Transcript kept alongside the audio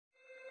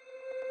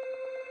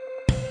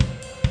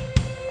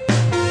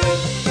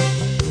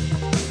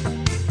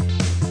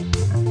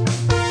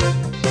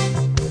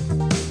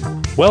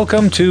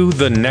Welcome to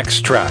The Next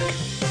Track,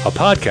 a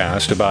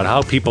podcast about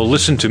how people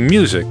listen to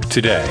music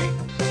today.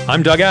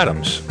 I'm Doug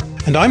Adams.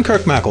 And I'm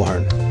Kirk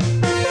McElhearn.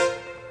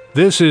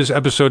 This is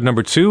episode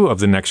number 2 of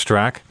The Next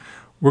Track.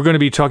 We're going to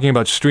be talking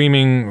about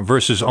streaming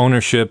versus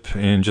ownership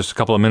in just a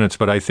couple of minutes,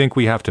 but I think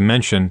we have to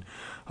mention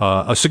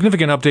a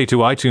significant update to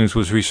iTunes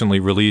was recently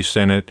released,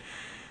 and it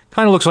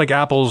kind of looks like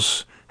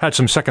Apple's had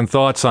some second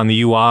thoughts on the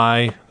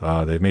UI.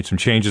 They've made some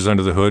changes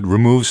under the hood,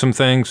 removed some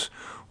things.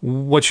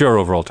 What's your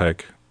overall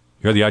take?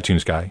 You're the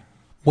iTunes guy.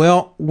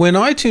 Well, when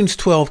iTunes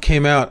 12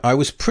 came out, I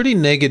was pretty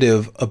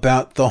negative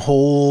about the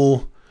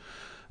whole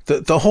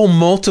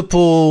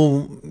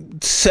multiple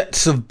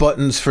sets of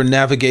buttons for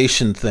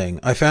navigation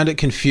thing. I found it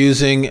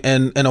confusing,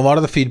 and a lot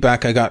of the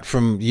feedback I got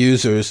from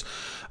users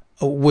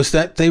was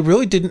that they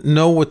really didn't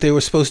know what they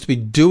were supposed to be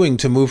doing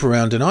to move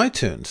around in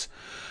iTunes.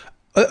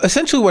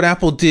 Essentially what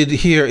Apple did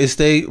here is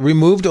they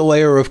removed a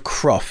layer of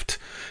cruft.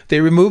 They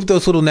removed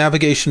those little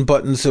navigation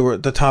buttons that were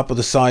at the top of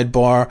the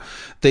sidebar.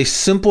 They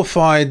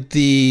simplified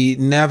the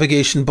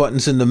navigation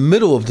buttons in the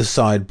middle of the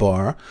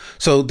sidebar.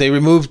 So they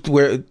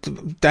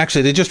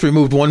just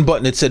removed one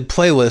button. It said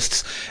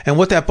playlists. And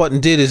what that button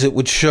did is it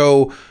would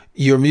show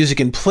your music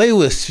in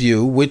playlists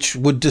view, which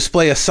would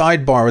display a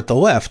sidebar at the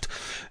left.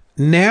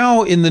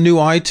 Now in the new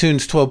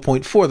iTunes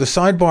 12.4, the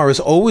sidebar is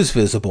always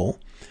visible.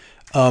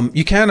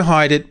 You can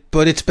hide it,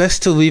 but it's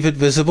best to leave it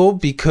visible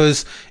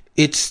because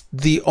it's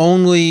the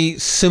only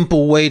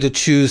simple way to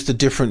choose the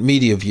different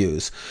media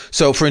views.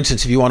 So, for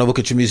instance, if you want to look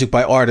at your music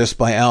by artist,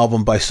 by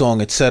album, by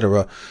song,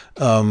 etc.,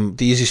 the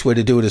easiest way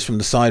to do it is from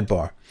the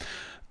sidebar.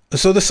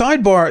 So the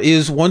sidebar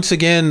is, once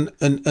again,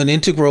 an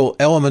integral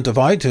element of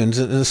iTunes,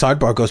 and the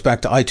sidebar goes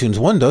back to iTunes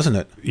 1, doesn't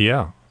it?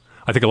 Yeah.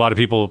 I think a lot of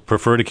people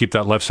prefer to keep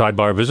that left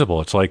sidebar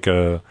visible. It's like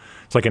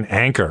an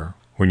anchor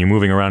when you're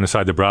moving around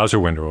inside the browser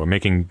window or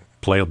building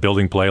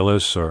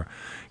playlists or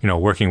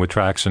working with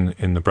tracks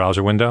in the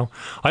browser window.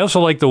 I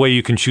also like the way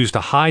you can choose to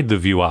hide the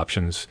view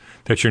options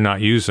that you're not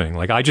using.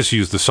 Like I just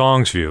use the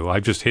songs view.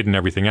 I've just hidden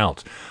everything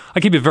else. I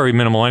keep it very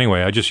minimal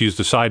anyway. I just use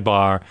the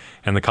sidebar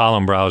and the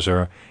column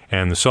browser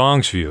and the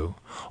songs view.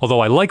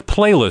 Although I like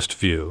playlist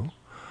view,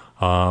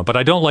 but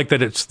I don't like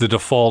that it's the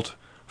default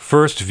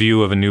first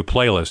view of a new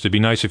playlist. It'd be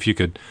nice if you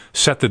could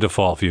set the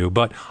default view,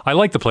 but I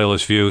like the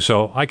playlist view,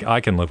 so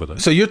I can live with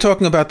it. So you're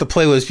talking about the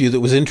playlist view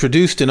that was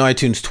introduced in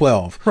iTunes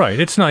 12. Right.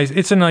 It's nice.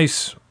 It's a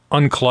nice,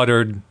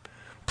 uncluttered,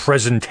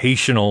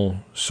 presentational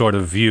sort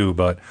of view,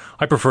 but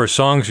I prefer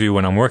songs view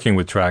when I'm working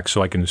with tracks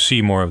so I can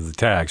see more of the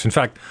tags. In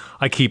fact,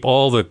 I keep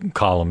all the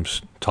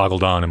columns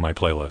toggled on in my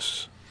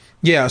playlists.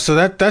 Yeah, so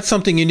that's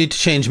something you need to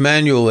change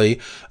manually.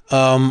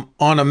 On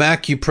a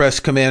Mac, you press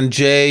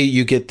Command-J,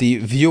 you get the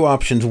View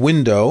Options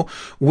window,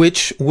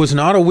 which was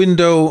not a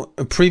window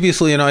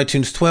previously in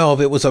iTunes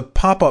 12. It was a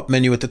pop-up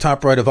menu at the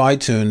top right of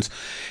iTunes.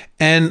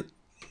 And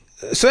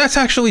so that's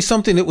actually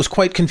something that was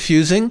quite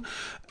confusing.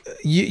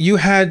 You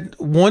had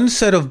one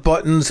set of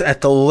buttons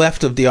at the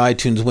left of the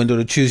iTunes window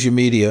to choose your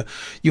media.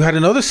 You had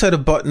another set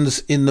of buttons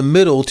in the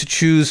middle to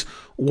choose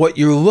what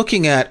you're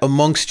looking at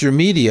amongst your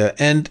media.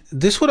 And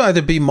this would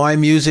either be My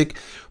Music,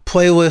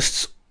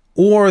 Playlists,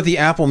 or the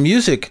Apple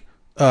Music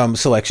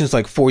selections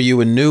like For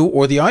You and New,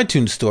 or the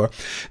iTunes Store.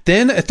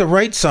 Then at the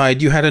right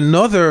side, you had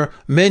another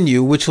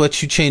menu which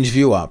lets you change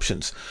view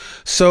options.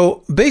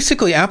 So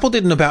basically, Apple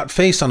did an about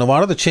face on a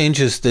lot of the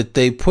changes that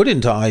they put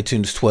into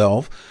iTunes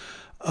 12.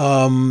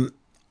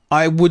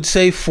 I would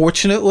say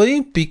fortunately,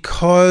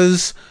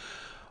 because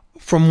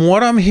from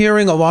what I'm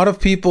hearing, a lot of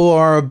people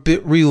are a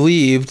bit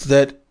relieved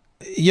that,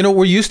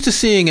 we're used to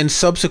seeing in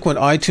subsequent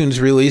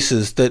iTunes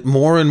releases that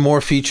more and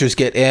more features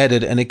get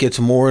added and it gets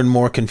more and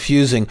more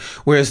confusing,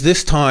 whereas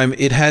this time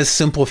it has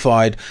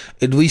simplified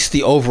at least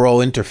the overall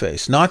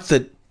interface. Not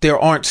that there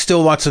aren't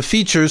still lots of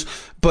features,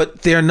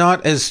 but they're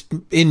not as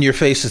in your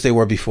face as they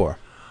were before.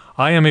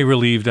 I am a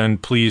relieved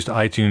and pleased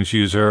iTunes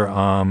user.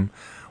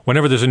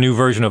 Whenever there's a new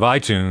version of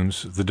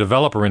iTunes, the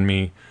developer in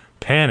me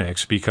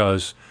panics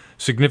because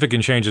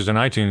significant changes in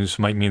iTunes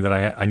might mean that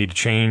I need to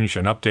change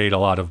and update a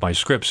lot of my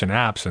scripts and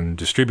apps and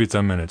distribute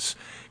them, and it's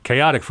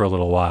chaotic for a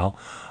little while.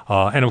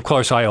 And of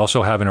course, I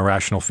also have an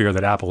irrational fear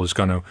that Apple is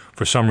going to,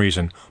 for some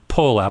reason,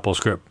 pull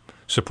AppleScript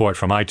support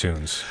from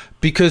iTunes.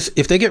 Because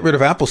if they get rid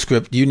of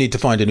AppleScript, you need to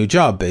find a new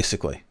job,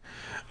 basically.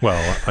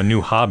 Well, a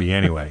new hobby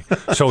anyway.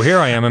 So here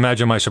I am.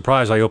 Imagine my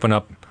surprise. I open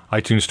up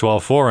iTunes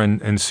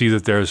 12.4 and see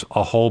that there's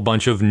a whole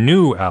bunch of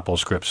new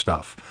AppleScript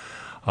stuff.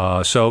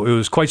 So it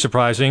was quite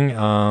surprising,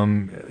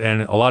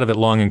 and a lot of it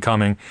long in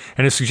coming.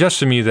 And it suggests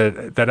to me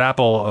that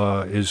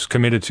Apple is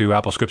committed to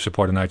AppleScript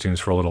support in iTunes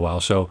for a little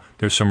while. So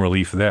there's some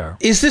relief there.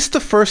 Is this the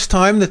first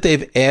time that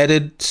they've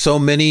added so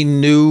many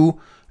new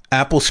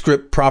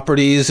AppleScript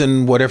properties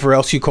and whatever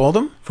else you call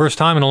them? First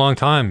time in a long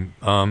time.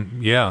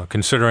 Yeah,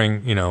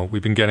 considering,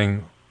 we've been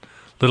getting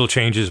little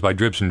changes by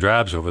dribs and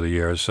drabs over the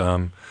years.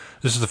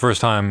 This is the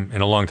first time in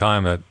a long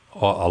time that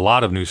a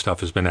lot of new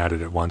stuff has been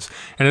added at once.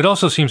 And it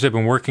also seems they've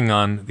been working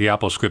on the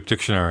AppleScript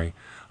dictionary.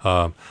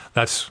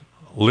 That's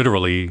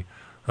literally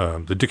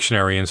the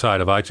dictionary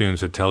inside of iTunes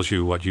that tells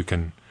you what you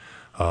can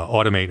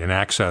automate and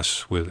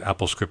access with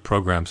AppleScript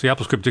programs. The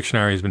AppleScript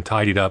dictionary has been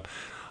tidied up.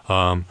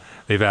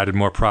 They've added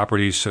more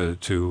properties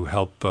to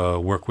help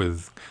work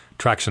with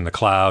tracks in the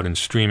cloud and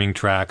streaming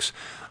tracks.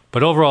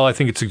 But overall, I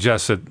think it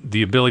suggests that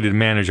the ability to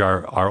manage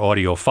our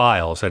audio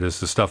files, that is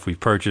the stuff we've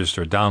purchased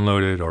or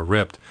downloaded or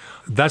ripped,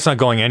 that's not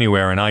going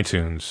anywhere in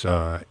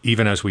iTunes,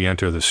 even as we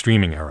enter the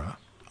streaming era.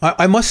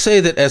 I must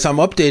say that as I'm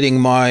updating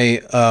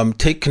my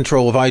Take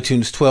Control of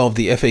iTunes 12,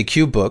 the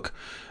FAQ book,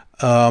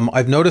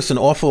 I've noticed an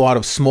awful lot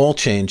of small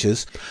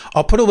changes.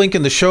 I'll put a link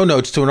in the show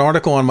notes to an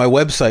article on my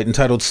website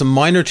entitled Some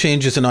Minor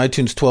Changes in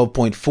iTunes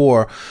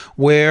 12.4,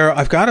 where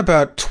I've got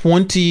about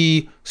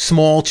 20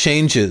 small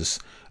changes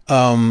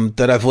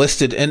that I've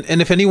listed.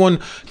 And if anyone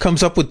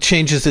comes up with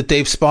changes that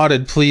they've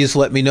spotted, please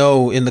let me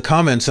know in the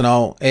comments and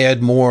I'll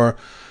add more.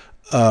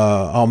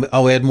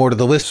 I'll add more to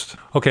the list.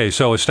 Okay,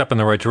 so a step in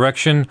the right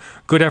direction.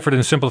 Good effort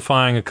in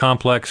simplifying a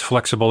complex,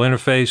 flexible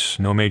interface.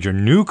 No major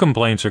new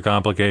complaints or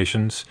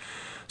complications.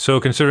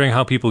 So considering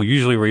how people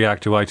usually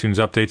react to iTunes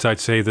updates, I'd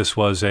say this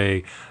was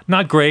a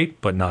not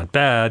great, but not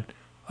bad,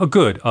 a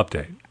good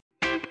update.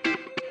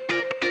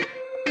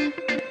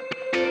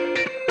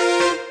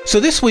 So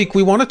this week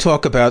we want to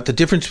talk about the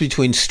difference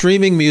between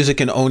streaming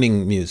music and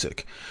owning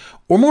music.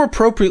 Or more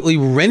appropriately,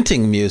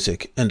 renting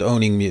music and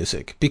owning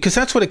music. Because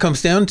that's what it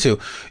comes down to.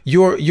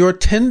 Your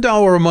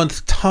 $10 a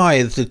month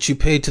tithe that you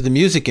pay to the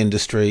music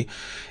industry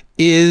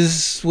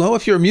is, well,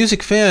 if you're a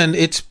music fan,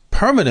 it's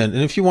permanent.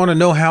 And if you want to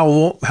know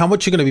how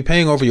much you're going to be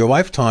paying over your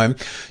lifetime,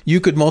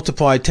 you could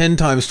multiply 10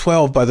 times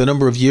 12 by the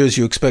number of years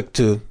you expect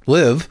to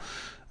live.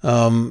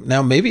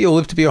 Now, maybe you'll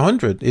live to be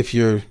 100 if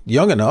you're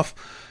young enough.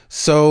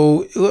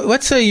 So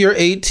let's say you're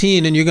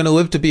 18 and you're going to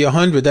live to be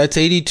 100. That's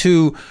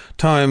 82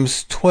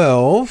 times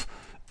 12.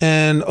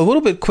 And a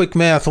little bit quick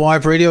math,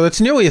 live radio, that's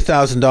nearly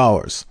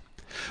 $1,000.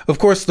 Of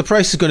course, the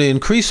price is going to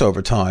increase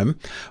over time,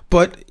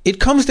 but it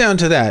comes down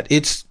to that.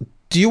 It's,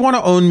 do you want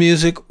to own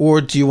music or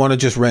do you want to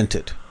just rent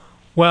it?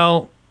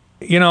 Well,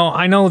 you know,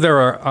 I know there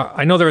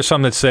are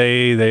some that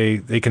say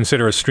they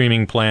consider a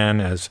streaming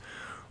plan as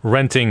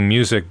renting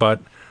music,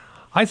 but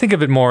I think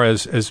of it more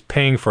as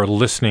paying for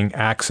listening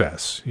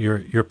access.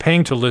 You're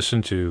paying to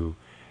listen to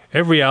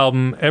every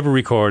album ever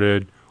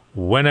recorded,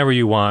 whenever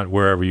you want,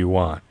 wherever you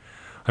want.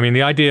 I mean,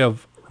 the idea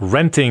of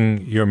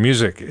renting your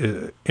music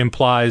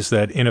implies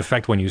that, in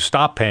effect, when you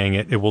stop paying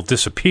it, it will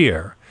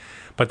disappear.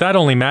 But that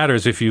only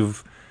matters if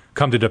you've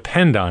come to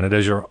depend on it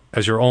as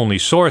your only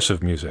source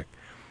of music.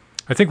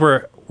 I think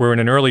we're in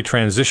an early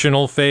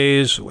transitional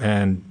phase,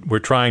 and we're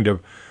trying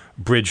to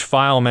bridge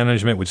file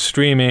management with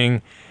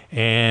streaming,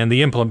 and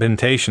the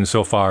implementation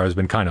so far has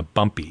been kind of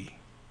bumpy.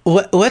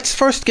 Let's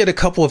first get a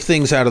couple of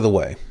things out of the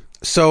way.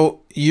 So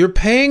you're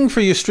paying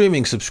for your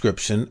streaming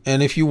subscription,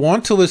 and if you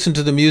want to listen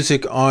to the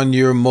music on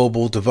your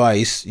mobile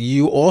device,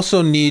 you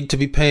also need to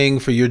be paying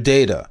for your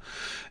data.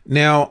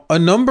 Now, a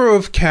number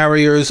of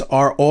carriers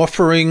are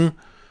offering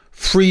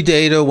free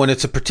data when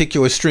it's a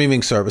particular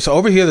streaming service.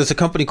 Over here, there's a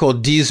company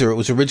called Deezer. It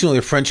was originally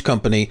a French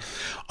company.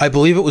 I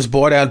believe it was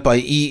bought out by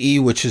EE,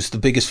 which is the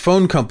biggest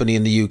phone company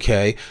in the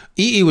UK.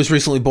 EE was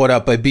recently bought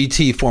out by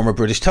BT, former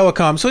British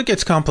Telecom, so it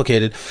gets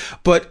complicated.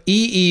 But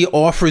EE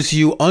offers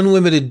you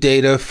unlimited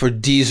data for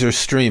Deezer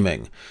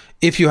streaming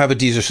if you have a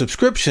Deezer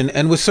subscription,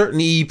 and with certain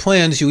EE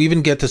plans, you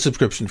even get the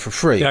subscription for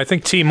free. Yeah, I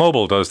think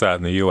T-Mobile does that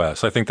in the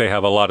US. I think they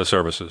have a lot of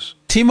services.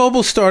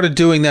 T-Mobile started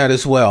doing that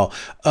as well.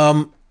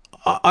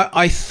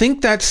 I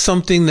think that's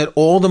something that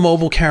all the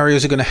mobile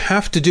carriers are going to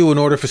have to do in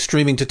order for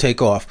streaming to take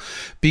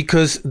off,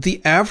 because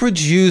the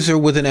average user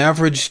with an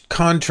average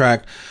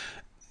contract,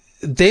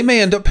 they may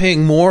end up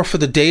paying more for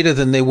the data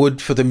than they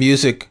would for the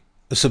music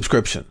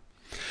subscription.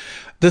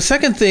 The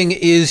second thing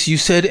is, you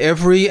said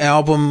every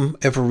album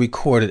ever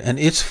recorded, and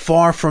it's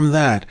far from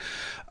that.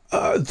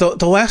 The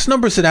last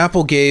numbers that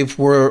Apple gave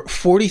were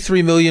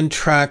 43 million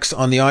tracks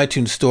on the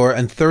iTunes Store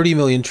and 30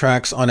 million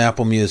tracks on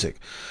Apple Music.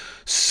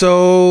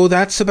 So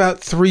that's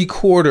about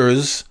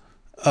 3/4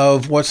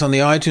 of what's on the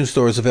iTunes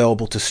Store is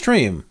available to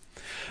stream.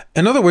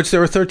 In other words,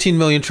 there are 13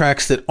 million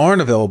tracks that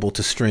aren't available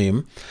to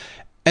stream.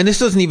 And this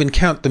doesn't even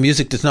count the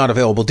music that's not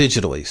available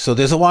digitally. So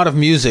there's a lot of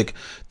music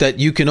that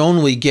you can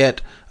only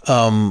get,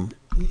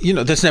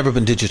 that's never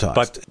been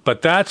digitized.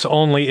 But that's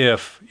only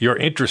if you're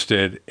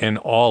interested in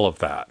all of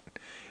that.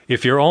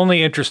 If you're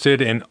only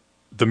interested in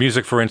the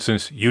music, for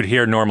instance, you'd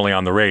hear normally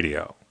on the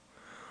radio.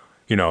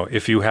 You know,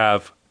 if you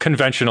have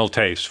conventional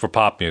taste for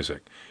pop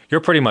music, you're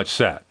pretty much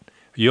set.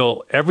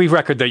 Every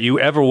record that you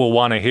ever will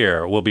want to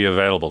hear will be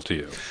available to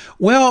you.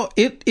 Well,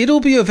 it'll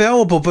be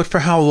available, but for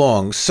how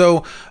long?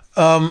 So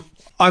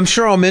I'm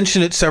sure I'll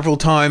mention it several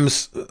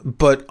times,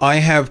 but I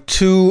have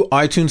 2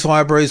 iTunes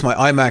libraries. My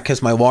iMac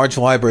has my large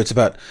library. It's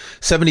about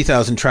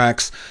 70,000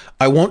 tracks.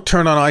 I won't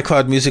turn on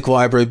iCloud Music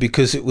Library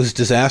because it was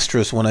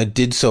disastrous when I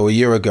did so a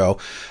year ago.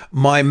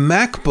 My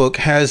MacBook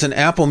has an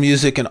Apple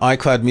Music and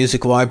iCloud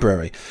Music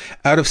Library.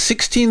 Out of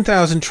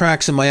 16,000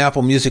 tracks in my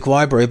Apple Music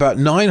Library, about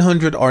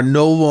 900 are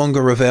no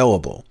longer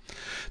available.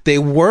 They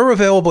were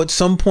available at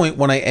some point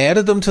when I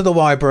added them to the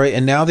library,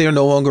 and now they are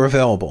no longer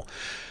available.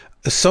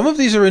 Some of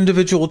these are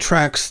individual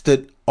tracks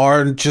that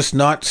are just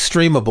not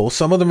streamable.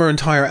 Some of them are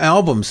entire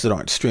albums that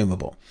aren't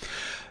streamable.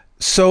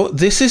 So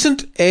this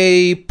isn't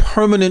a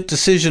permanent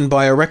decision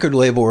by a record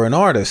label or an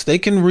artist. They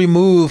can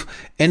remove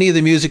any of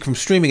the music from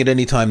streaming at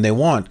any time they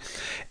want.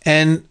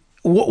 And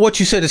what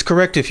you said is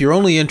correct. If you're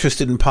only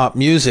interested in pop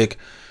music,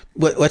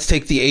 let's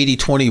take the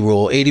 80-20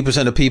 rule.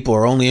 80% of people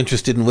are only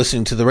interested in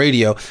listening to the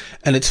radio,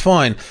 and it's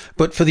fine.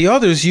 But for the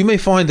others, you may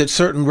find that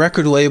certain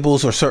record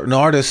labels or certain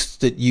artists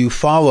that you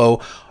follow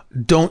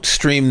don't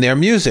stream their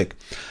music.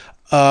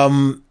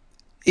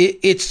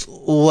 It's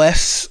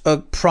less a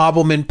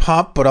problem in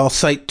pop, but I'll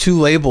cite two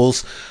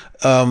labels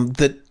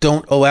that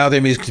don't allow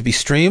their music to be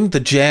streamed. The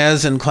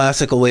jazz and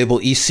classical label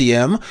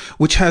ECM,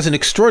 which has an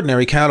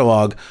extraordinary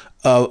catalog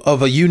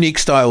of a unique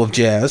style of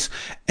jazz,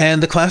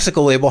 and the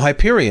classical label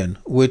Hyperion,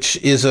 which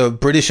is a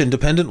British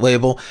independent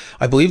label.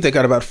 I believe they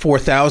got about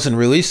 4,000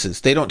 releases.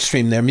 They don't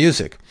stream their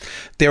music.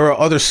 There are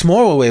other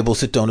smaller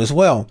labels that don't as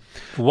well.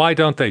 Why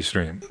don't they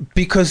stream?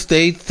 Because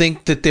they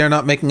think that they're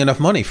not making enough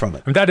money from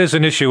it. And that is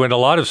an issue in a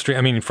lot of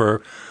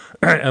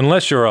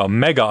unless you're a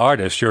mega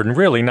artist, you're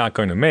really not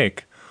going to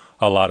make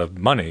a lot of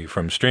money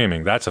from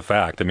streaming. That's a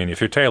fact. I mean, if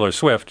you're Taylor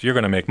Swift, you're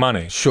going to make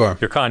money. Sure. If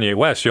you're Kanye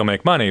West, you'll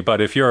make money.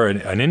 But if you're an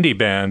indie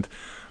band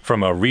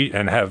from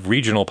and have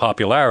regional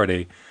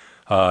popularity,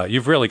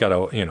 you've really got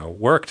to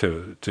work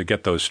to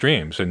get those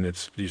streams, and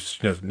it's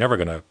never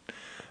going to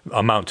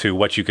amount to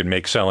what you could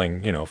make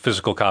selling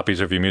physical copies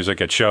of your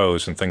music at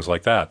shows and things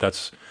like that.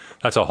 That's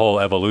a whole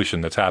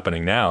evolution that's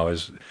happening now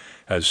as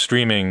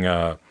streaming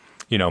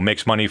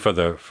makes money for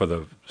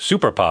the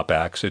super pop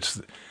acts.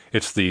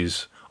 It's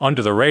these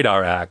under the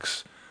radar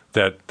acts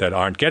that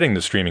aren't getting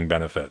the streaming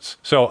benefits.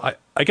 So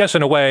I guess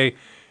in a way,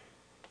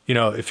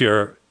 if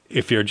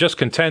you're just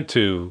content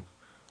to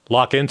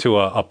lock into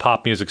a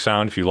pop music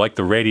sound, if you like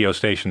the radio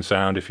station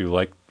sound, if you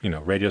like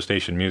radio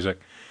station music,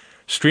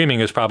 streaming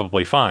is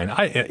probably fine.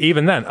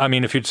 Even then, I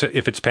mean, if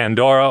it's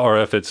Pandora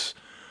or if it's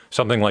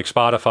something like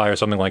Spotify or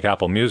something like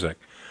Apple Music.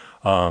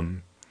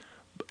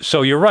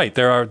 So you're right.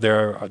 There are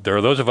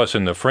those of us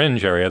in the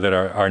fringe area that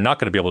are not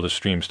going to be able to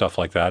stream stuff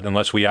like that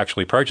unless we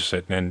actually purchase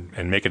it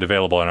and make it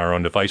available on our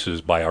own devices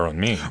by our own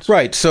means.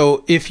 Right.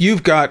 So if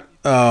you've got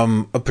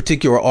a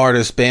particular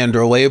artist, band,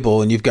 or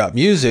label, and you've got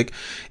music,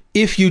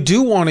 if you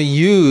do want to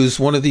use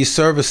one of these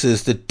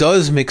services that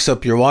does mix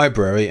up your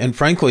library, and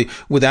frankly,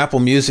 with Apple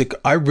Music,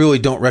 I really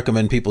don't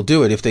recommend people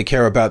do it if they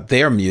care about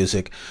their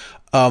music.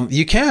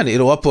 You can.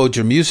 It'll upload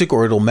your music,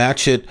 or it'll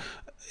match it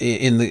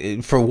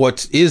for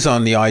what is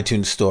on the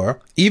iTunes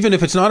store. Even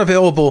if it's not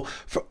available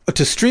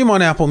to stream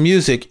on Apple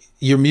Music,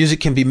 your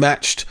music can be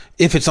matched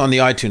if it's on the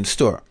iTunes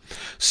store.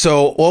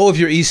 So all of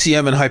your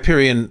ECM and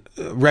Hyperion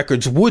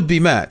records would be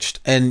matched,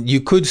 and you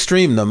could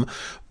stream them,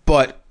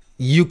 but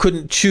you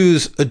couldn't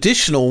choose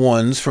additional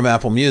ones from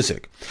Apple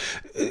Music.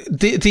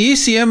 The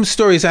ECM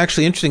story is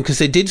actually interesting because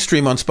they did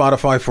stream on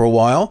Spotify for a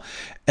while,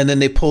 and then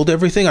they pulled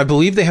everything. I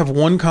believe they have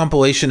one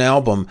compilation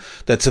album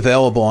that's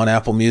available on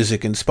Apple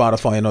Music and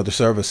Spotify and other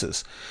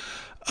services.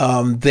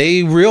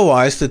 They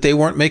realized that they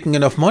weren't making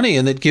enough money,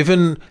 and that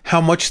given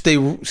how much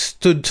they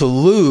stood to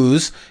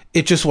lose,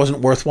 it just wasn't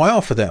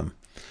worthwhile for them.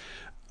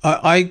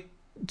 I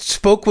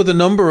spoke with a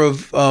number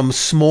of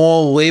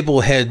small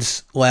label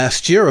heads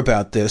last year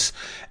about this,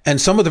 and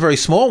some of the very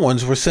small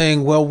ones were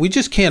saying, well, we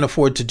just can't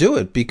afford to do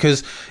it,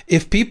 because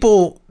if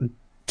people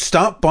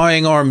stop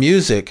buying our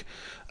music,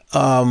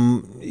 a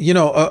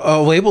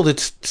label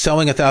that's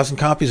selling 1,000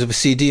 copies of a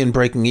CD and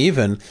breaking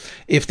even,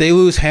 if they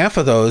lose half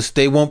of those,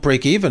 they won't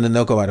break even and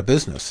they'll go out of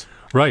business.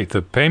 Right.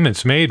 The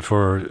payments made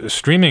for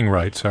streaming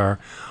rights are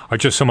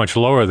just so much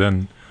lower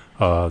than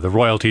the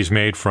royalties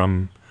made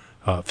from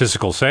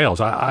physical sales.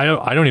 I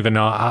don't even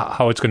know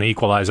how it's going to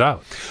equalize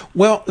out.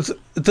 Well,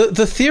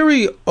 the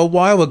theory a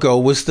while ago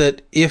was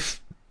that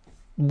if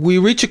we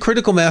reach a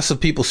critical mass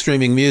of people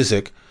streaming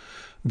music,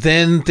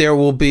 then there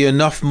will be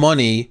enough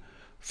money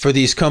for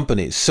these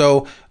companies.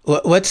 So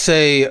let's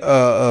say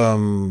a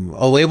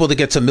label that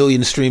gets 1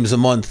 million streams a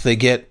month, they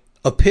get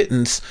a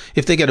pittance.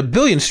 If they get 1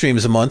 billion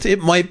streams a month, it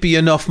might be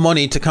enough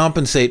money to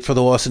compensate for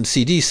the loss in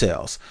CD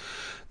sales.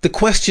 The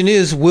question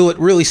is, will it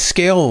really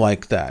scale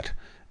like that?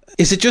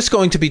 Is it just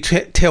going to be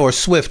Taylor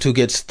Swift who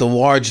gets the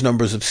large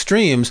numbers of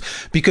streams?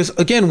 Because,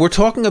 again, we're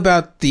talking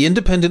about the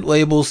independent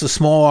labels, the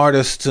small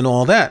artists, and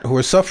all that who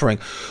are suffering.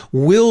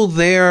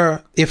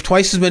 If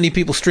twice as many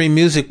people stream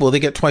music, will they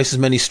get twice as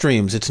many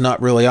streams? It's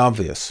not really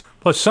obvious.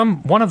 Plus,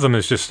 one of them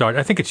has just started,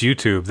 I think it's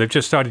YouTube. They've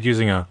just started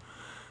using a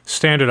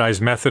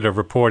standardized method of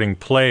reporting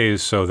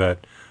plays so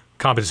that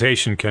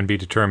compensation can be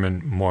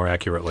determined more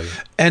accurately.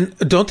 And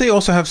don't they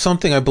also have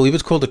something, I believe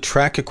it's called a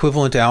track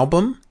equivalent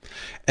album?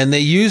 And they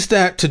use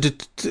that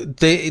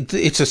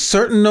it's a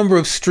certain number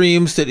of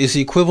streams that is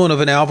the equivalent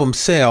of an album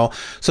sale.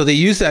 So they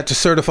use that to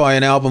certify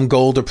an album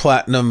gold or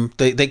platinum.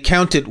 They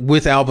count it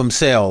with album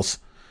sales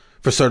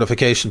for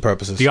certification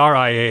purposes. The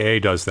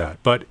RIAA does that,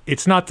 but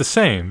it's not the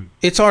same.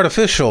 It's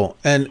artificial.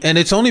 And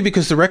it's only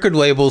because the record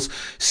labels,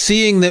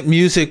 seeing that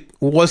music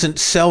wasn't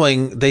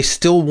selling, they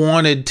still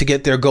wanted to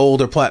get their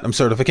gold or platinum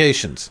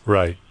certifications.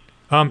 Right.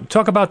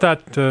 Talk about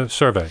that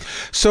survey.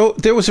 So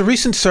there was a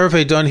recent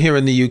survey done here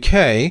in the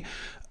UK.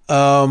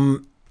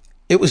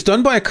 It was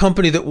done by a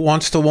company that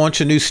wants to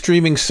launch a new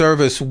streaming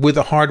service with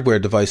a hardware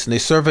device, and they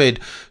surveyed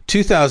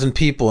 2,000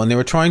 people, and they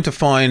were trying to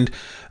find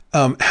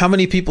how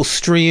many people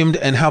streamed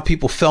and how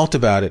people felt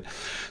about it.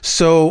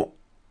 So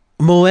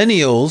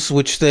millennials,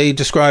 which they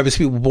describe as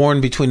people born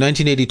between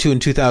 1982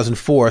 and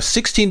 2004,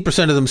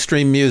 16% of them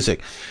stream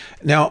music.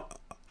 Now,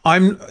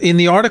 I'm in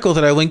the article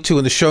that I linked to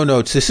in the show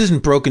notes. This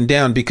isn't broken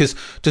down because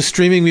does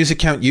streaming music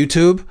count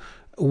YouTube,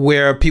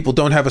 where people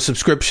don't have a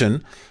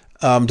subscription?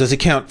 Does it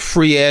count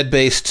free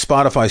ad-based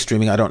Spotify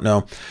streaming? I don't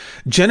know.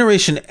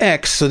 Generation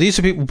X, so these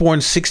are people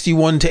born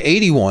 61 to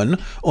 81.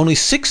 Only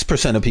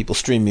 6% of people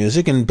stream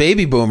music, and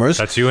baby boomers.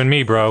 That's you and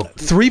me, bro.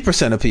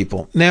 3% of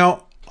people.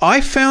 Now, I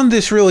found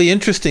this really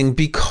interesting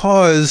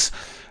because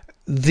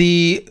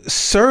the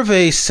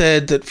survey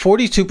said that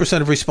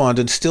 42% of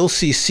respondents still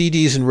see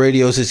CDs and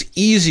radios as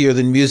easier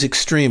than music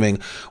streaming,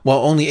 while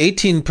only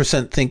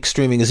 18% think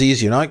streaming is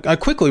easier. Now, I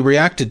quickly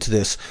reacted to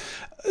this.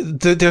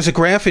 There's a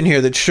graph in here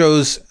that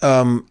shows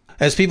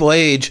as people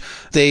age,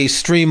 they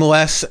stream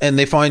less and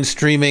they find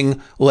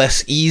streaming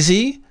less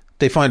easy.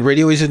 They find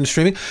radio easier than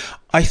streaming.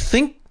 I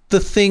think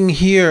the thing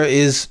here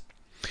is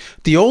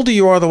the older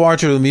you are, the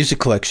larger the music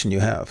collection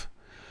you have.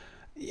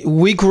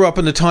 We grew up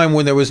in the time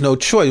when there was no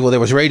choice. Well, there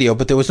was radio,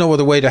 but there was no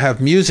other way to have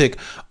music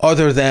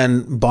other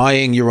than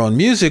buying your own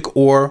music,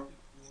 or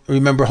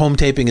remember, home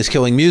taping is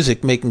killing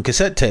music, making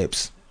cassette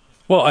tapes.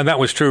 Well, and that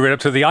was true right up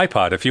to the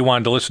iPod. If you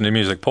wanted to listen to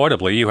music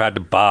portably, you had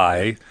to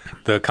buy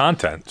the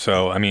content.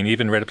 So, I mean,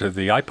 even right up to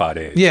the iPod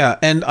age. Yeah,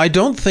 and I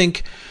don't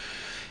think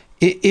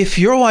if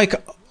you're like,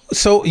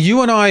 so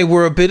you and I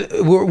were a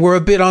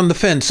bit on the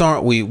fence,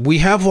 aren't we? We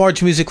have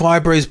large music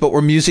libraries, but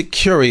we're music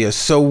curious.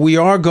 So we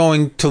are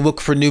going to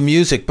look for new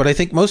music. But I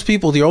think most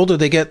people, the older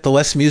they get, the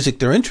less music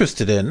they're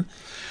interested in.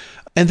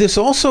 And this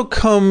also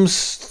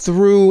comes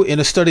through in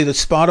a study that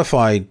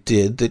Spotify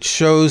did that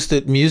shows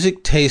that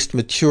music taste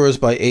matures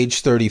by age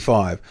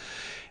 35.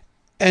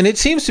 And it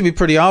seems to be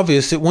pretty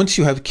obvious that once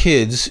you have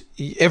kids,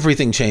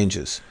 everything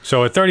changes.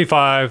 So at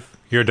 35,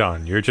 you're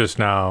done. You're just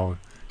now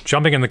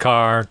jumping in the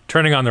car,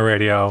 turning on the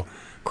radio,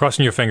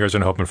 crossing your fingers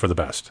and hoping for the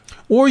best.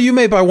 Or you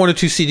may buy 1 or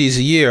 2 CDs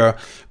a year,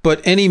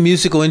 but any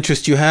musical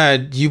interest you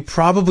had, you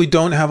probably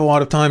don't have a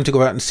lot of time to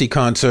go out and see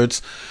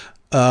concerts.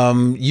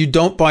 You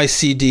don't buy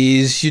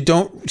CDs. You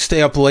don't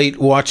stay up late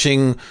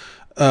watching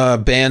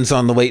bands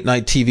on the late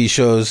night TV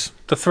shows.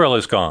 The thrill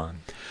is gone.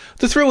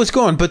 The thrill is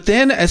gone. But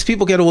then as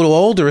people get a little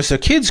older, as their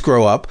kids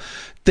grow up,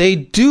 they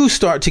do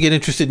start to get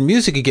interested in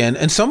music again.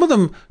 And some of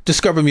them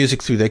discover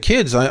music through their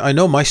kids. I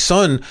know my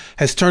son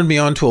has turned me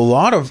on to a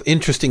lot of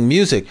interesting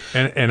music.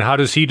 And how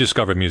does he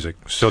discover music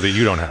so that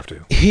you don't have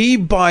to? He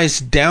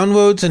buys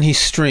downloads and he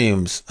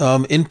streams.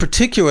 In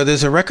particular,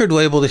 there's a record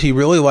label that he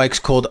really likes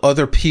called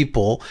Other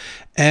People.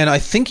 And I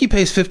think he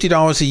pays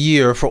 $50 a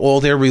year for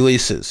all their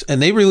releases. And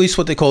they release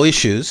what they call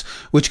issues,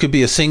 which could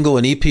be a single,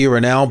 an EP, or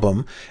an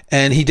album.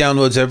 And he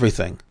downloads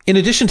everything. In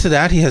addition to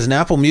that, he has an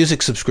Apple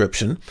Music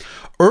subscription.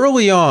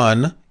 Early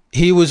on,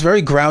 he was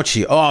very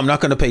grouchy. Oh, I'm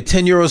not going to pay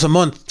 10 euros a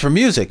month for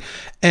music.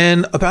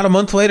 And about a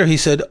month later, he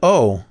said,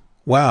 oh,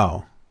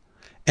 wow.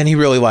 And he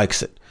really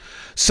likes it.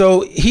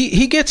 So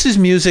he gets his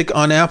music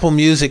on Apple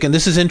Music, and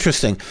this is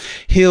interesting.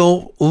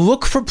 He'll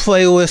look for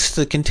playlists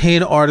that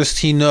contain artists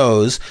he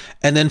knows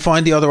and then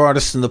find the other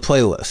artists in the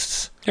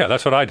playlists. Yeah,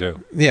 that's what I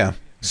do. Yeah.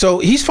 So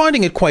he's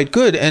finding it quite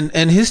good,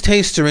 and his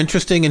tastes are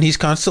interesting, and he's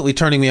constantly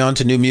turning me on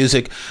to new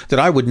music that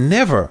I would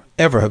never,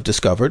 ever have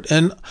discovered.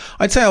 And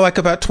I'd say I like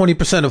about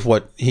 20% of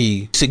what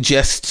he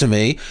suggests to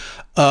me.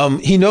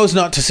 He knows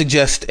not to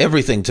suggest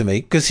everything to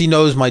me because he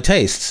knows my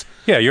tastes.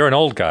 Yeah, you're an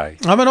old guy.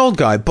 I'm an old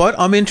guy, but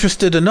I'm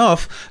interested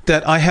enough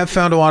that I have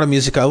found a lot of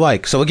music I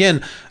like. So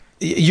again,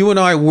 you and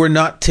I were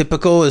not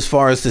typical as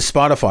far as the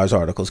Spotify's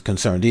article is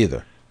concerned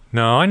either.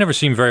 No, I never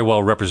seem very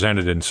well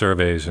represented in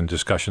surveys and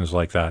discussions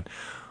like that.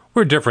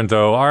 We're different,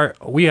 though.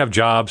 We have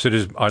jobs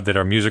that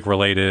are music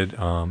related,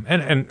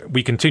 and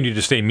we continue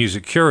to stay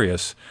music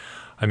curious.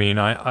 I mean,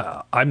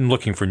 I'm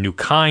looking for new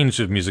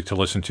kinds of music to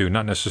listen to,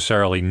 not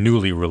necessarily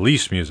newly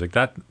released music.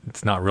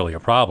 That's not really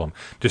a problem.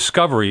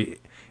 Discovery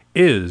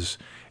is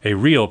a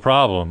real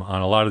problem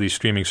on a lot of these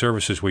streaming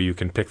services where you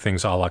can pick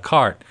things a la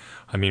carte.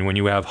 I mean, when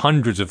you have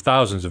hundreds of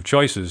thousands of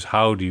choices,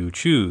 how do you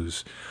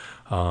choose?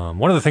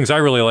 One of the things I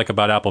really like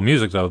about Apple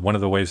Music, though, one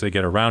of the ways they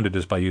get around it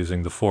is by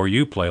using the For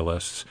You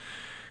playlists.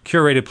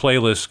 Curated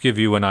playlists give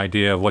you an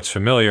idea of what's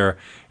familiar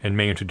and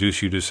may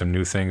introduce you to some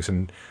new things,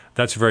 and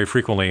that's very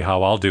frequently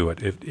how I'll do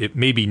it. It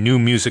may be new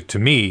music to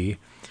me,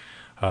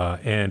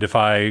 and if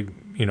I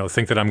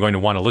think that I'm going to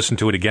want to listen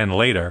to it again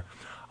later,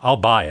 I'll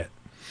buy it.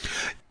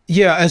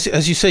 Yeah,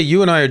 as you say,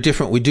 you and I are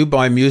different. We do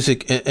buy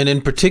music, and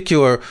in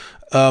particular,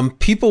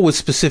 people with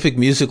specific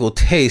musical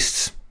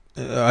tastes.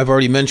 I've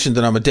already mentioned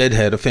that I'm a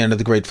Deadhead, a fan of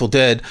the Grateful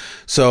Dead,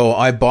 so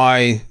I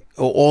buy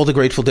all the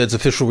Grateful Dead's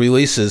official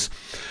releases.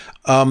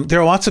 There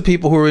are lots of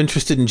people who are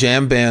interested in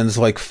jam bands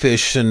like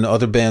Phish and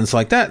other bands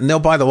like that, and they'll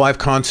buy the live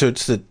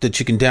concerts that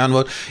you can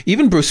download.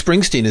 Even Bruce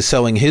Springsteen is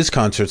selling his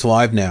concerts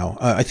live now.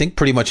 I think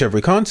pretty much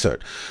every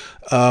concert.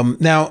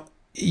 Now,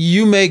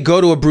 you may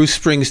go to a Bruce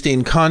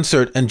Springsteen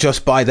concert and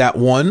just buy that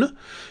one.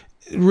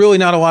 Really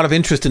not a lot of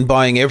interest in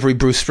buying every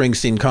Bruce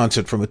Springsteen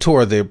concert from a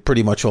tour. They're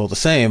pretty much all the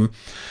same.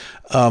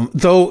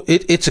 Though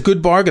it's a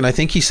good bargain. I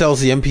think he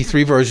sells the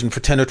MP3 version for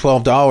 $10 or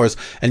 $12,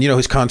 and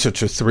his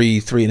concerts are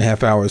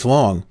 3.5 hours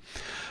long.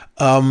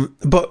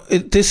 But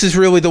this is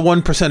really the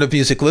 1% of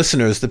music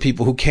listeners, the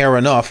people who care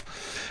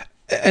enough.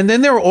 And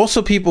then there are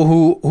also people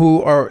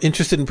who are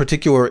interested in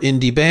particular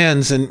indie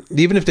bands, and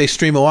even if they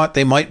stream a lot,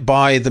 they might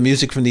buy the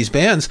music from these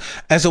bands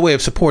as a way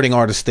of supporting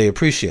artists they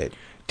appreciate.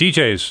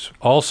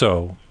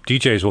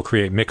 DJs will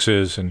create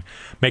mixes and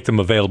make them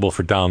available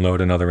for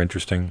download and other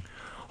interesting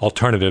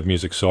alternative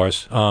music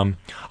source.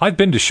 I've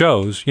been to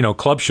shows,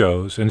 club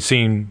shows, and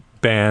seen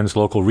bands,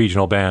 local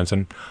regional bands,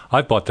 and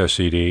I've bought their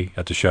CD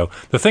at the show.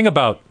 The thing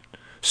about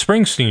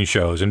Springsteen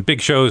shows and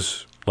big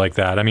shows like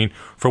that, I mean,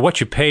 for what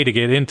you pay to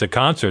get into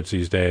concerts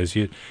these days,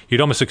 you'd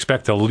almost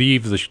expect to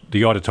leave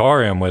the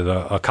auditorium with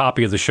a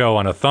copy of the show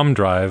on a thumb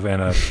drive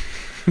and a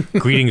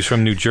Greetings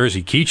from New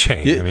Jersey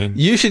keychain.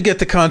 You should get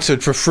the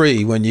concert for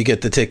free when you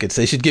get the tickets.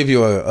 They should give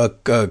you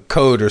a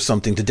code or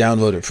something to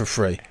download it for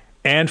free.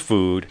 And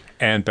food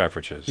and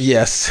beverages.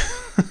 Yes,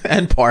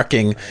 and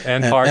parking.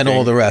 And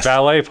all the rest.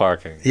 Valet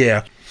parking.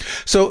 Yeah.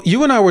 So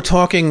you and I were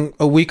talking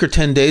a week or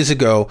 10 days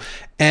ago,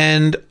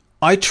 and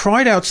I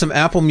tried out some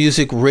Apple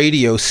Music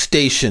radio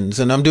stations,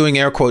 and I'm doing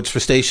air quotes for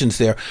stations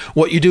there.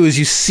 What you do is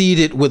you seed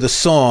it with a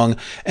song,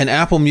 and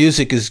Apple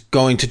Music is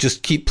going to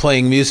just keep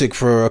playing music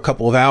for a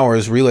couple of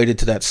hours related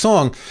to that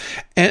song.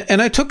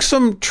 And I took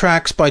some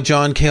tracks by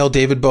John Cale,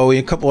 David Bowie,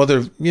 and a couple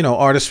other,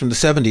 artists from the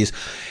 70s.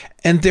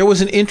 And there was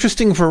an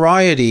interesting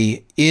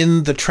variety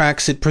in the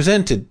tracks it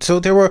presented.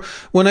 So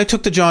when I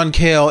took the John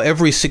Cale,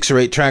 every 6 or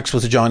 8 tracks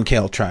was a John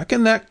Cale track,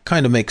 and that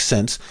kind of makes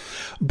sense.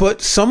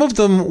 But some of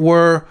them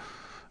were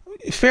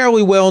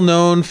fairly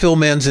well-known, Phil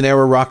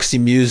Manzanera, Roxy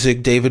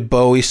Music, David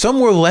Bowie. Some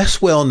were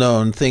less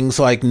well-known, things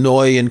like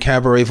Neu! And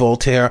Cabaret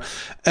Voltaire.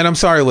 And I'm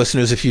sorry,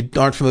 listeners, if you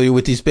aren't familiar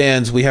with these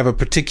bands, we have a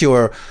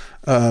particular,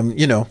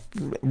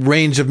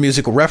 range of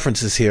musical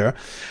references here.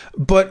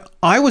 But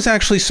I was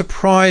actually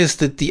surprised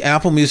that the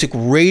Apple Music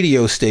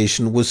radio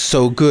station was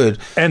so good.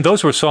 And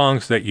those were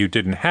songs that you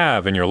didn't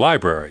have in your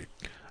library.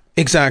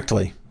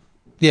 Exactly.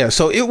 Yeah,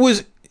 so it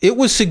was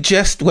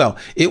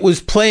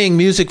playing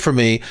music for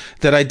me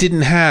that I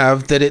didn't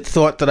have, that it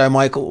thought that I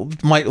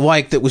might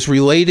like, that was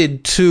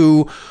related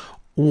to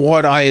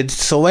what I had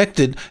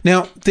selected.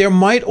 Now, there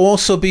might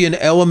also be an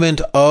element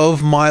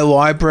of my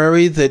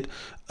library that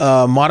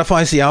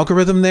modifies the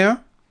algorithm there.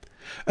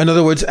 In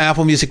other words,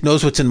 Apple Music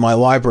knows what's in my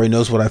library,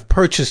 knows what I've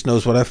purchased,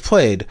 knows what I've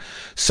played.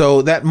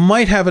 So that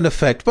might have an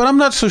effect, but I'm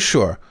not so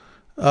sure.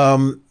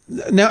 Now,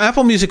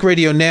 Apple Music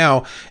Radio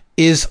now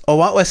is a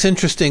lot less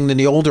interesting than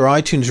the older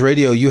iTunes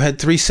Radio. You had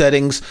 3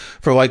 settings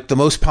for like the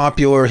most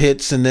popular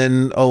hits, and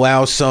then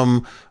allow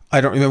some, I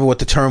don't remember what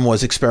the term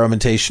was,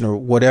 experimentation or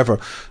whatever.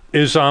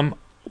 Isn't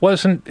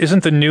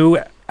the new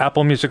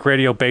Apple Music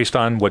Radio based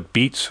on what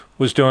Beats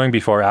was doing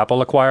before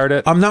Apple acquired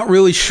it? I'm not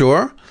really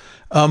sure,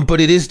 but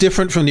it is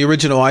different from the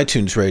original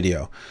iTunes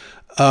Radio.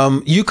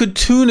 You could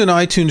tune an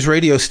iTunes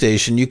radio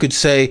station. You could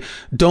say,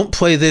 don't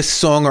play this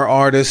song or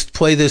artist,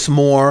 play this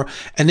more.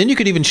 And then you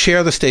could even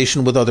share the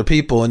station with other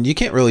people. And you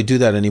can't really do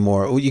that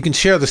anymore. You can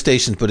share the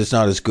stations, but it's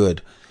not as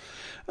good.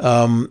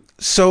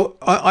 So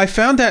I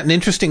found that an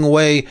interesting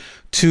way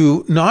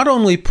to not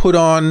only put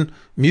on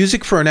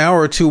music for an hour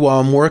or two while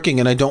I'm working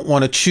and I don't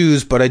want to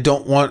choose, but I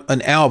don't want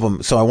an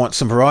album, so I want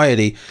some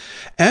variety.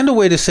 And a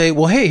way to say,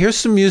 well, hey, here's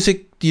some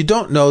music you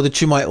don't know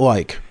that you might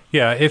like.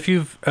 Yeah, if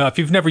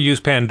you've never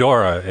used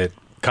Pandora, it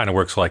kind of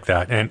works like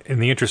that. And in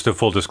the interest of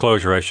full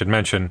disclosure, I should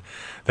mention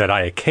that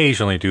I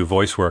occasionally do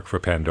voice work for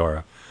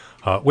Pandora.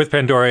 With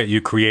Pandora,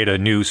 you create a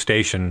new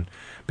station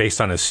based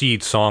on a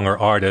seed song or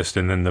artist,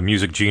 and then the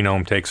music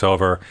genome takes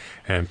over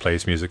and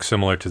plays music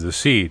similar to the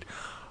seed.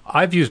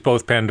 I've used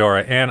both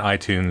Pandora and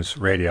iTunes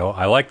Radio.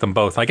 I like them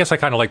both. I guess I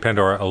kind of like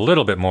Pandora a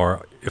little bit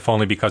more, if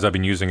only because I've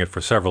been using it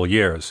for several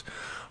years.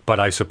 But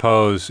I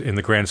suppose in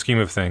the grand scheme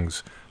of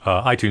things,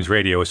 iTunes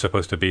Radio is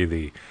supposed to be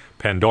the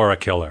Pandora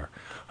killer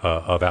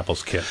of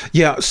Apple's kit.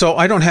 Yeah, so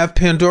I don't have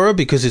Pandora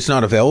because it's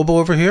not available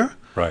over here.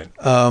 Right.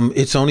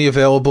 It's only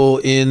available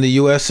in the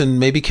U.S. and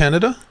maybe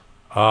Canada.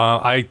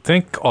 I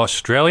think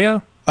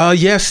Australia?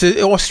 Yes,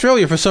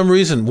 Australia for some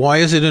reason. Why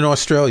is it in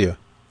Australia?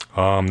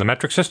 The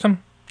metric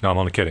system? No, I'm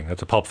only kidding.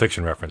 That's a Pulp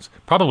Fiction reference.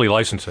 Probably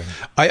licensing.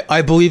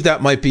 I believe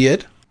that might be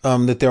it,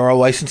 that there are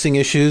licensing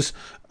issues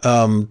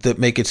that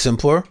make it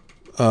simpler.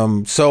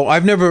 So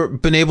I've never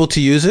been able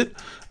to use it.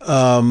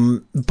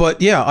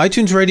 But yeah,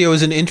 iTunes Radio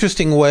is an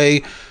interesting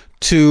way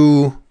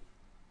to,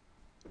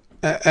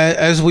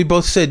 as we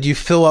both said, you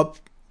fill up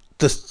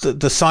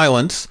the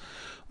silence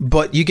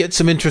but you get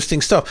some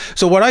interesting stuff.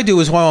 So what I do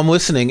is while I'm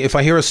listening, if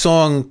I hear a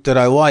song that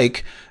I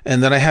like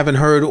and that I haven't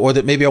heard or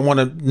that maybe I want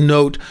to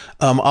note,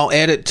 I'll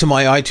add it to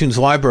my iTunes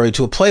library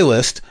to a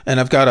playlist, and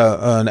I've got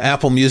an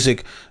Apple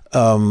Music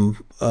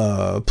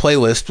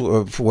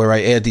playlist where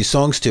I add these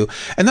songs to,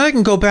 and then I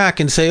can go back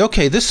and say,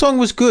 okay, this song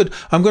was good.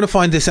 I'm going to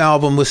find this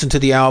album, listen to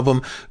the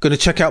album, going to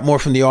check out more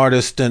from the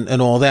artist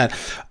and all that.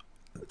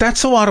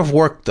 That's a lot of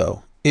work,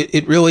 though.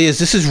 It really is.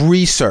 This is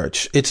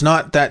research. It's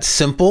not that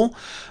simple.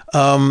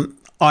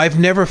 I've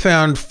never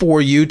found For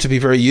You to be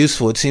very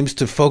useful. It seems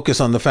to focus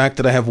on the fact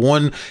that I have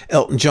one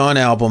Elton John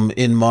album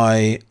in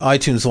my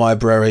iTunes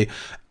library,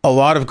 a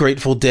lot of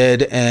Grateful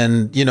Dead,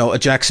 and, a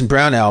Jackson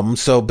Browne album.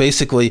 So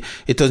basically,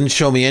 it doesn't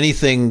show me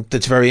anything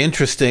that's very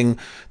interesting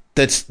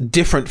that's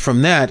different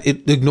from that.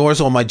 It ignores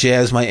all my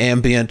jazz, my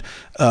ambient,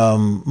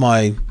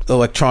 my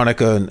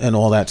electronica, and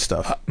all that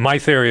stuff. My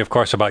theory, of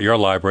course, about your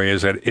library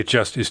is that it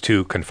just is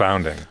too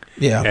confounding.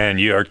 Yeah.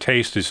 And your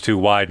taste is too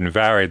wide and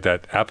varied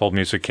that Apple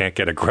Music can't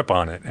get a grip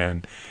on it.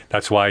 And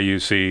that's why you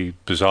see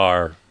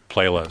bizarre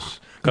playlists.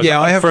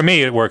 Yeah, for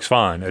me, it works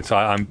fine.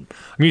 I'm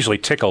usually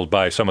tickled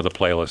by some of the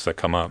playlists that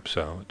come up.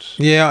 So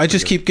I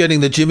just keep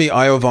getting the Jimmy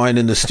Iovine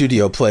in the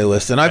studio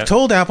playlist, and I've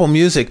told Apple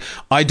Music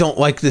I don't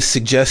like this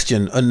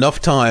suggestion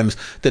enough times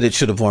that it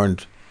should have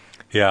learned.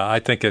 Yeah,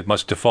 I think it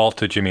must default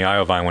to Jimmy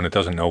Iovine when it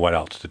doesn't know what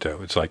else to do.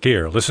 It's like,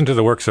 here, listen to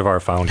the works of our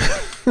founder.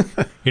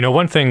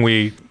 One thing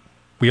we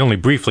only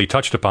briefly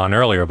touched upon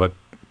earlier, but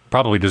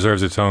probably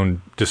deserves its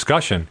own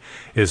discussion,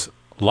 is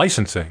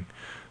licensing.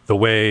 The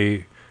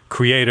way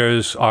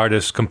creators,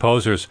 artists,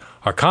 composers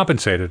are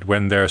compensated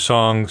when their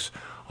songs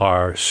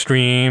are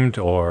streamed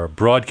or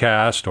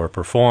broadcast or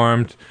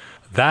performed.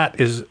 That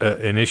is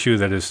an issue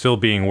that is still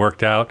being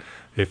worked out.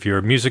 If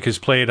your music is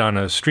played on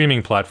a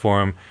streaming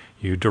platform,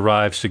 you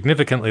derive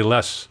significantly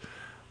less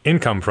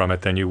income from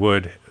it than you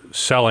would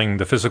selling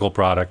the physical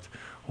product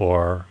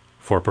or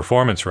for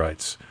performance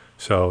rights.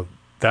 So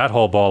that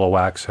whole ball of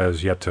wax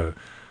has yet to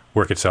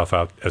work itself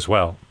out as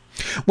well.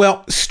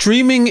 Well,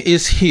 streaming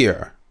is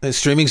here.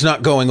 Streaming's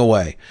not going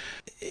away.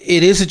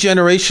 It is a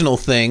generational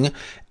thing,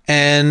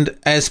 and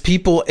as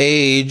people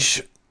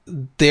age,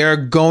 they're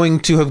going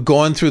to have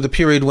gone through the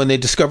period when they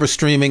discover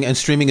streaming, and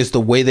streaming is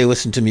the way they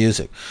listen to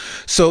music.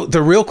 So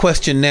the real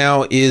question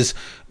now is,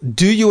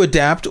 do you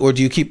adapt or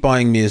do you keep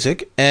buying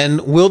music?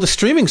 And will the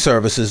streaming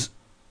services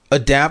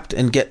adapt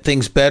and get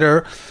things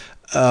better?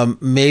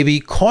 Maybe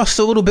cost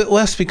a little bit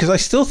less, because I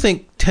still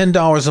think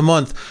 $10 a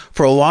month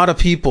for a lot of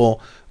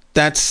people,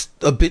 that's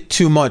a bit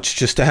too much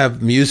just to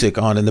have music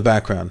on in the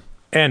background.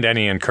 And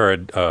any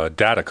incurred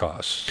data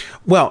costs.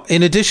 Well,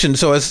 in addition,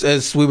 so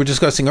as we were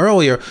discussing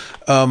earlier,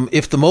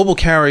 if the mobile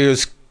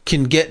carriers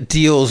can get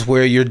deals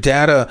where your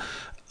data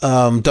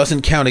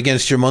doesn't count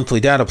against your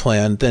monthly data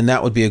plan, then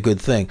that would be a good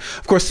thing.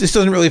 Of course, this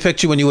doesn't really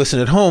affect you when you listen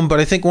at home,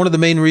 but I think one of the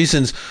main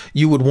reasons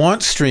you would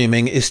want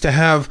streaming is to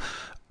have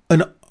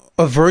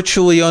a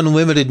virtually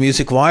unlimited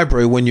music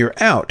library when you're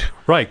out.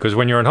 Right, because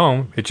when you're at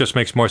home, it just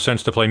makes more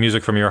sense to play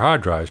music from your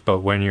hard drives. But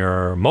when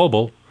you're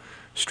mobile,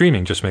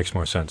 streaming just makes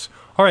more sense.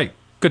 All right,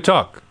 good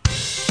talk.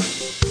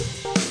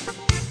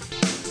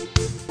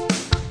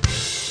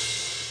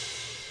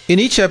 In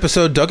each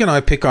episode, Doug and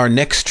I pick our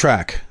next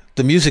track,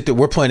 the music that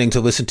we're planning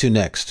to listen to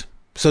next.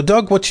 So,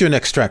 Doug, what's your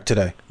next track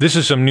today? This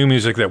is some new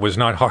music that was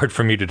not hard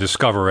for me to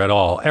discover at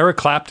all. Eric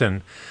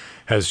Clapton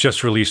has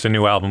just released a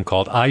new album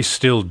called I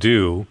Still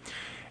Do.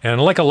 And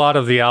like a lot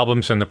of the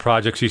albums and the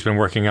projects he's been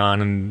working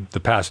on in the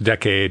past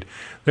decade,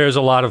 there's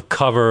a lot of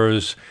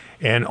covers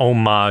and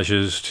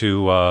homages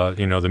to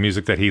the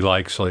music that he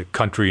likes, like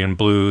country and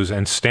blues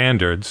and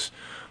standards.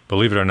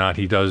 Believe it or not,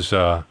 he does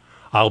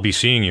I'll Be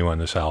Seeing You on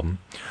this album.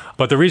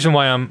 But the reason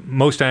why I'm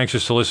most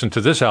anxious to listen to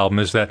this album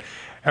is that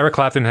Eric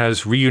Clapton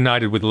has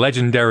reunited with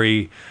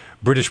legendary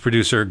British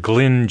producer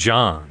Glyn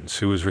Johns,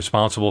 who was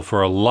responsible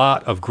for a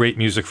lot of great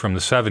music from the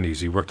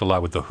 70s. He worked a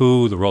lot with The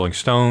Who, the Rolling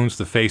Stones,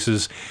 the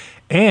Faces,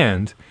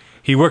 and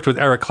he worked with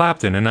Eric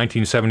Clapton in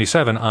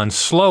 1977 on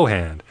Slow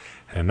Hand,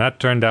 and that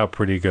turned out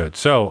pretty good.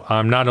 So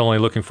I'm not only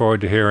looking forward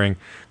to hearing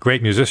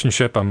great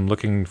musicianship, I'm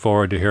looking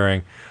forward to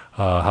hearing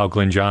how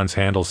Glyn Johns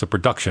handles the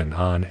production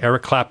on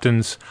Eric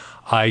Clapton's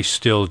I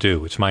Still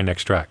Do. It's my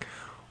next track.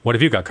 What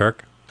have you got,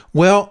 Kirk?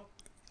 Well,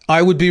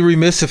 I would be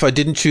remiss if I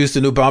didn't choose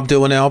the new Bob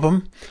Dylan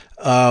album.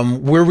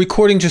 We're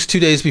recording just 2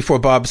 days before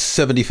Bob's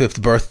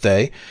 75th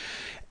birthday.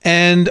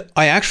 And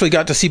I actually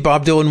got to see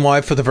Bob Dylan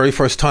live for the very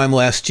first time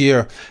last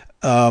year,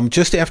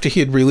 just after he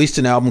had released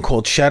an album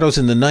called Shadows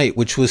in the Night,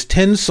 which was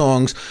 10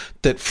 songs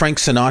that Frank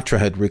Sinatra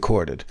had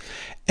recorded.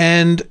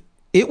 And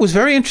it was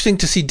very interesting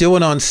to see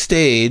Dylan on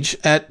stage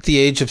at the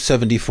age of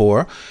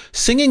 74,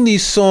 singing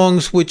these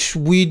songs which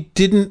we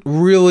didn't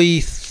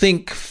really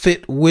think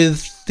fit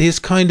with his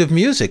kind of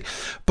music.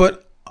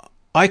 But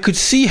I could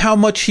see how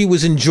much he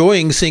was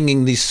enjoying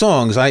singing these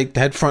songs. I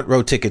had front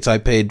row tickets. I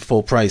paid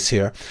full price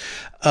here.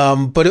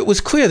 But it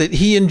was clear that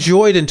he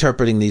enjoyed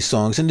interpreting these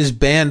songs, and his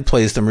band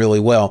plays them really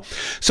well.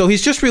 So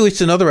he's just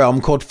released another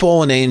album called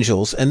Fallen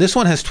Angels, and this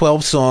one has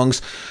 12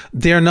 songs.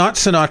 They're not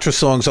Sinatra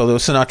songs, although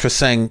Sinatra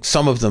sang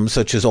some of them,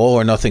 such as All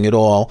or Nothing at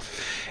All.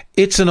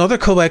 It's another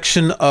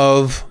collection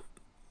of,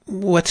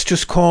 let's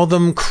just call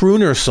them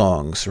crooner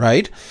songs,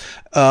 right?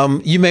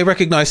 You may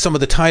recognize some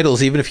of the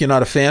titles, even if you're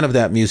not a fan of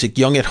that music.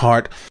 Young at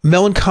Heart,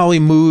 Melancholy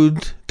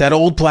Mood, That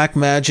Old Black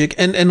Magic,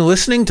 and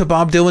listening to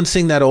Bob Dylan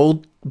sing That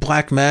Old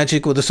Black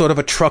Magic with a sort of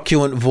a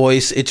truculent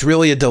voice, it's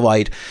really a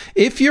delight.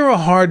 If you're a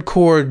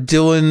hardcore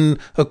Dylan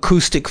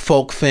acoustic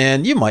folk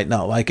fan, you might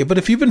not like it, but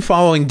if you've been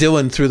following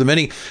Dylan through the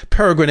many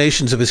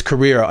peregrinations of his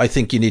career, I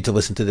think you need to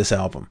listen to this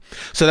album.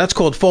 So that's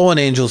called Fallen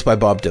Angels by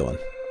Bob Dylan.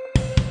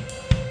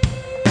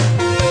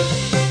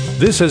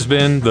 This has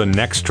been The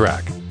Next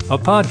Track, a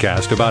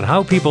podcast about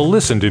how people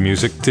listen to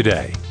music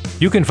today.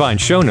 You can find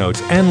show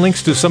notes and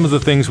links to some of the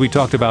things we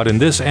talked about in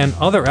this and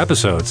other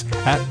episodes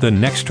at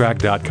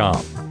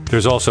thenexttrack.com.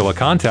 There's also a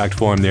contact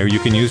form there you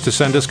can use to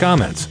send us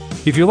comments.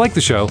 If you like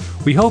the show,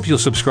 we hope you'll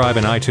subscribe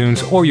in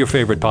iTunes or your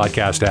favorite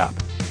podcast app.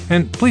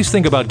 And please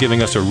think about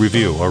giving us a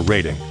review or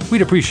rating.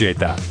 We'd appreciate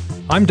that.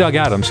 I'm Doug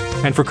Adams,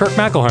 and for Kirk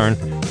McElhearn,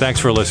 thanks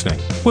for listening.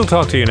 We'll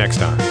talk to you next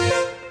time.